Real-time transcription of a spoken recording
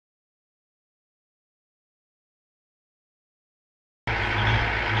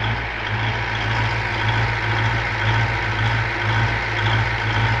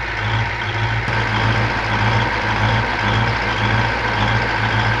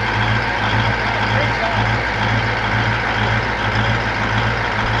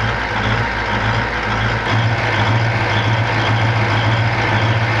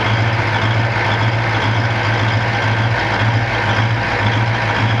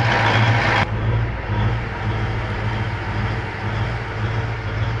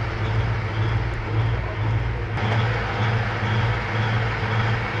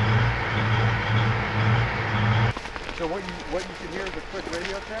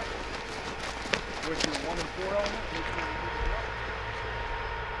net with your 1 and 4 element. Make sure you keep it up.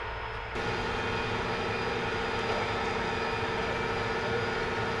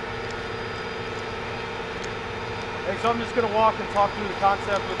 Okay, so I'm just going to walk and talk through the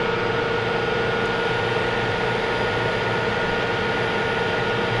concept with you.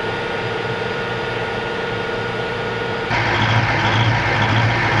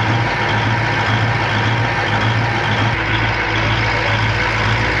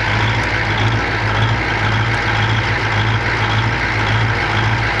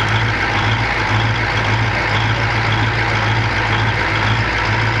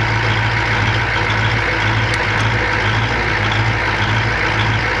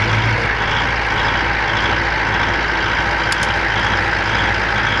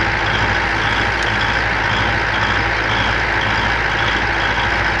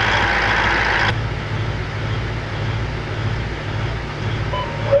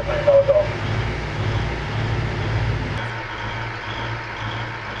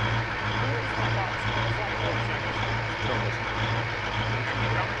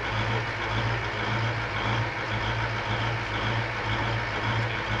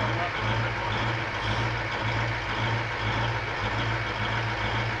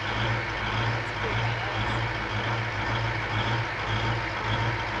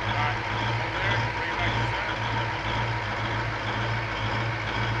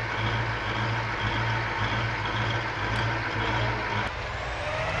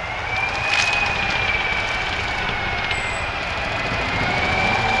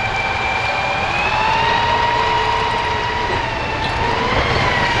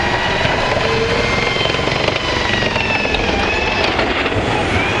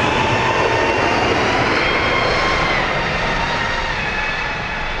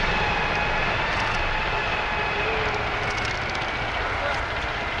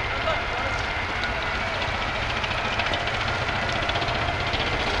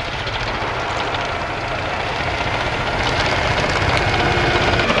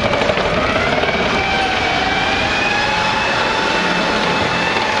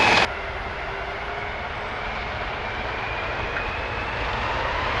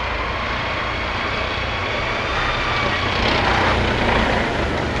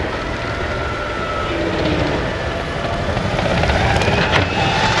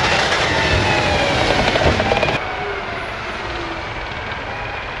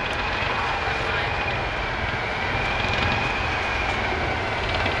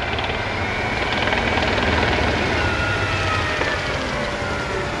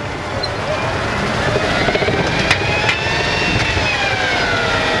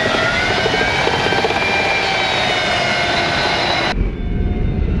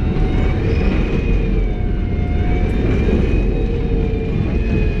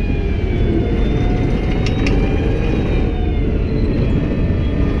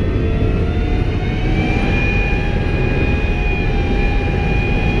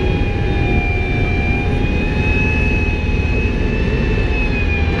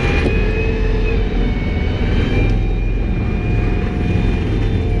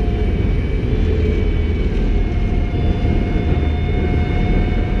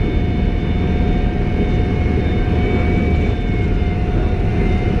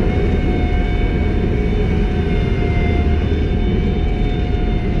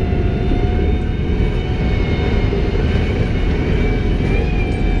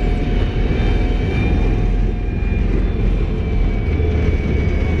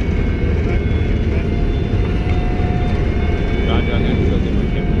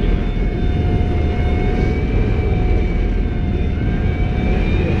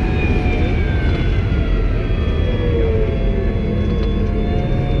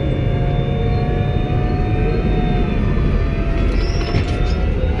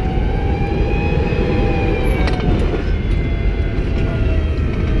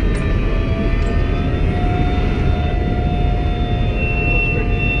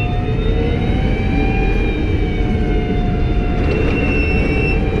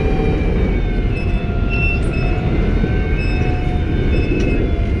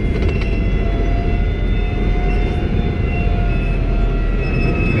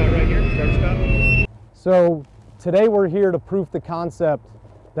 So today we're here to proof the concept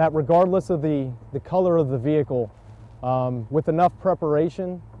that regardless of the color of the vehicle, with enough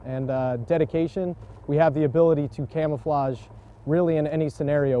preparation and dedication, we have the ability to camouflage really in any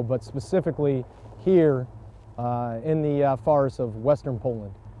scenario, but specifically here in the forests of Western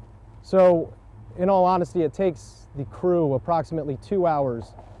Poland. So in all honesty, it takes the crew approximately 2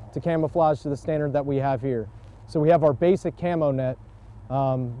 hours to camouflage to the standard that we have here. So we have our basic camo net,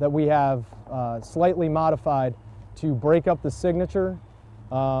 that we have slightly modified to break up the signature,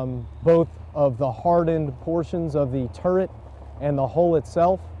 both of the hardened portions of the turret and the hull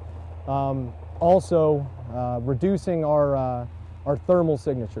itself. Also reducing our thermal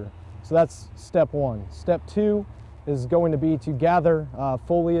signature. So that's step one. Step two is going to be to gather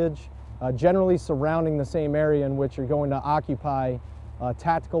foliage, generally surrounding the same area in which you're going to occupy a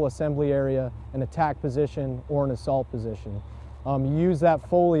tactical assembly area, an attack position, or an assault position. Use that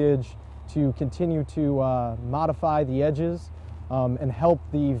foliage to continue to modify the edges and help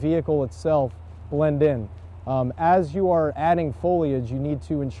the vehicle itself blend in. As you are adding foliage, you need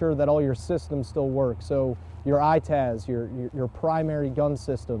to ensure that all your systems still work. So your ITAS, your primary gun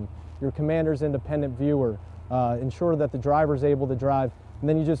system, your commander's independent viewer, ensure that the driver is able to drive, and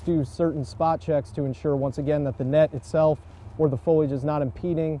then you just do certain spot checks to ensure, once again, that the net itself or the foliage is not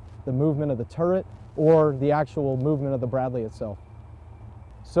impeding the movement of the turret or the actual movement of the Bradley itself.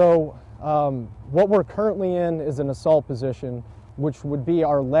 So what we're currently in is an assault position, which would be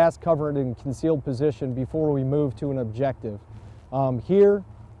our last covered and concealed position before we move to an objective. Here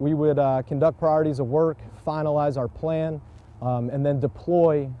we would conduct priorities of work, finalize our plan, and then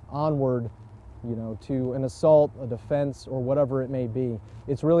deploy onward, to an assault, a defense, or whatever it may be.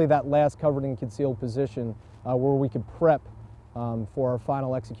 It's really that last covered and concealed position where we could prep for our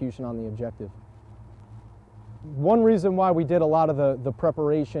final execution on the objective. One reason why we did a lot of the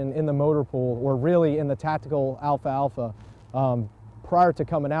preparation in the motor pool, or really in the tactical alpha, prior to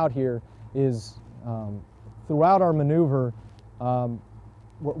coming out here, is throughout our maneuver,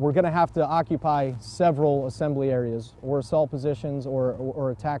 we're going to have to occupy several assembly areas or assault positions or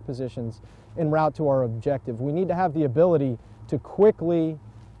attack positions en route to our objective. We need to have the ability to quickly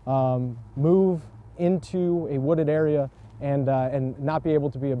move into a wooded area and not be able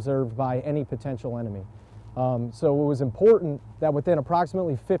to be observed by any potential enemy. So it was important that within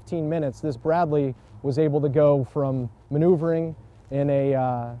approximately 15 minutes, this Bradley was able to go from maneuvering in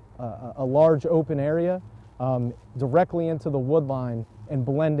a large open area directly into the wood line and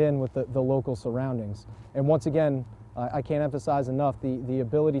blend in with the local surroundings. And once again, I can't emphasize enough the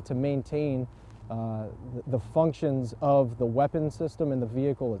ability to maintain the functions of the weapon system and the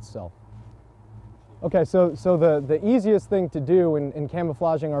vehicle itself. Okay, so the easiest thing to do in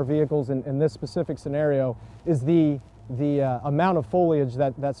camouflaging our vehicles in this specific scenario is the amount of foliage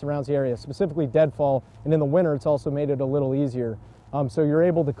that surrounds the area, specifically deadfall, and in the winter it's also made it a little easier. So you're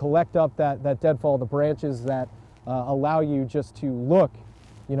able to collect up that deadfall, the branches that allow you just to look,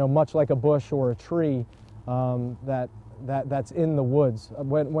 much like a bush or a tree that's in the woods.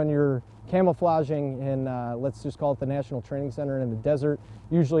 When you're camouflaging in, let's just call it the National Training Center in the desert,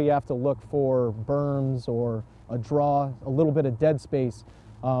 usually you have to look for berms or a little bit of dead space.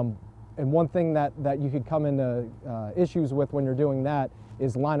 And one thing that you could come into issues with when you're doing that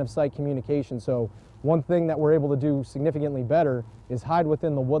is line of sight communication. So one thing that we're able to do significantly better is hide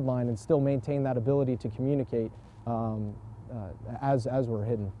within the wood line and still maintain that ability to communicate as we're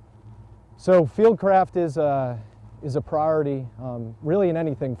hidden. So fieldcraft is a priority really in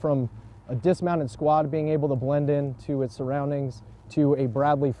anything from a dismounted squad being able to blend in to its surroundings to a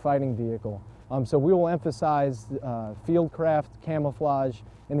Bradley fighting vehicle. So we will emphasize fieldcraft, camouflage,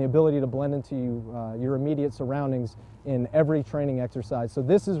 and the ability to blend into your immediate surroundings in every training exercise. So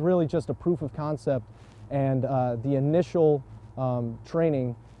this is really just a proof of concept and the initial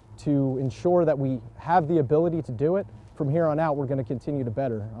training to ensure that we have the ability to do it. From here on out, we're going to continue to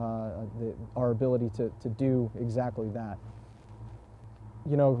better our ability to do exactly that.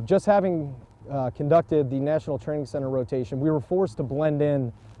 Just having conducted the National Training Center rotation, we were forced to blend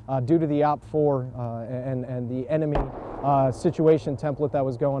in due to the OP4 and the enemy situation template that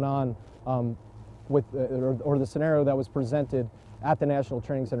was going on with or the scenario that was presented at the National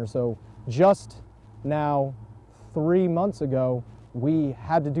Training Center. So just now, 3 months ago, we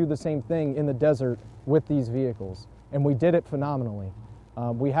had to do the same thing in the desert with these vehicles, and we did it phenomenally.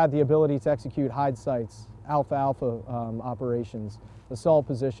 We had the ability to execute hide sites, alpha operations, assault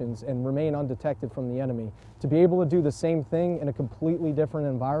positions, and remain undetected from the enemy. To be able to do the same thing in a completely different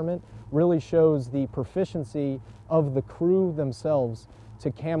environment really shows the proficiency of the crew themselves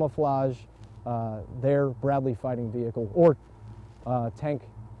to camouflage their Bradley fighting vehicle, or tank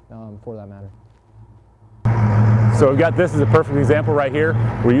for that matter. So we've got this as a perfect example right here.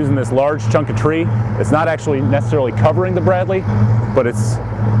 We're using this large chunk of tree. It's not actually necessarily covering the Bradley, but it's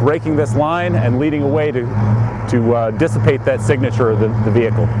breaking this line and leading a way to dissipate that signature of the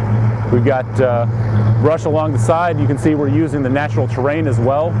vehicle. We've got brush along the side. You can see we're using the natural terrain as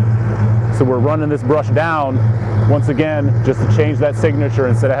well So we're running this brush down, once again, just to change that signature.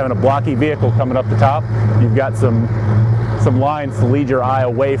 Instead of having a blocky vehicle coming up the top, you've got some lines to lead your eye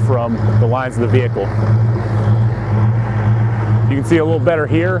away from the lines of the vehicle. You can see a little better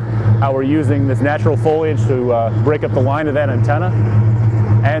here how we're using this natural foliage to break up the line of that antenna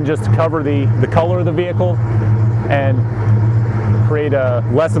and just cover the color of the vehicle and create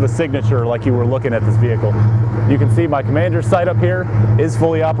less of a signature like you were looking at this vehicle. You can see my commander's sight up here is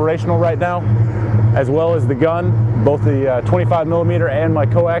fully operational right now, as well as the gun. Both the 25mm and my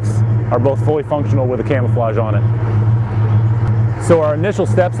coax are both fully functional with a camouflage on it. So our initial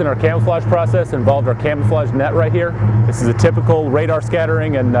steps in our camouflage process involved our camouflage net right here. This is a typical radar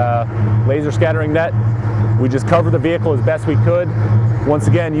scattering and laser scattering net. We just cover the vehicle as best we could, once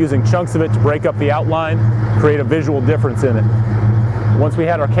again using chunks of it to break up the outline, create a visual difference in it. Once we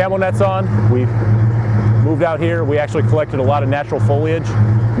had our camo nets on, we moved out here. We actually collected a lot of natural foliage.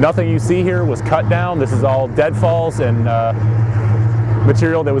 Nothing you see here was cut down. This is all deadfalls and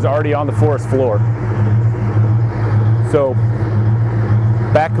material that was already on the forest floor. So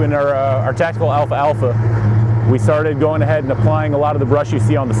back in our tactical alpha, we started going ahead and applying a lot of the brush you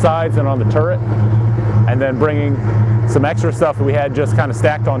see on the sides and on the turret, and then bringing some extra stuff that we had just kind of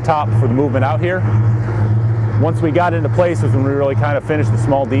stacked on top for the movement out here. Once we got into place was when we really kind of finished the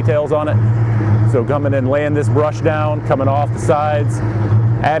small details on it. So coming in, laying this brush down, coming off the sides,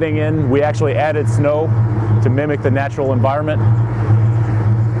 adding in, we actually added snow to mimic the natural environment.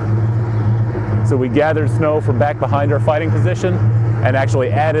 So we gathered snow from back behind our fighting position and actually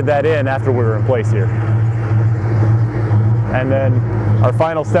added that in after we were in place here. And then our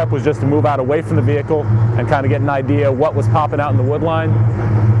final step was just to move out away from the vehicle and kind of get an idea of what was popping out in the wood line.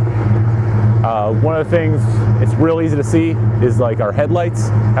 One of the things it's real easy to see is like our headlights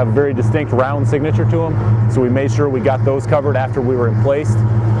have a very distinct round signature to them. So we made sure we got those covered after we were in place,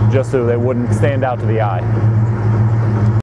 just so they wouldn't stand out to the eye.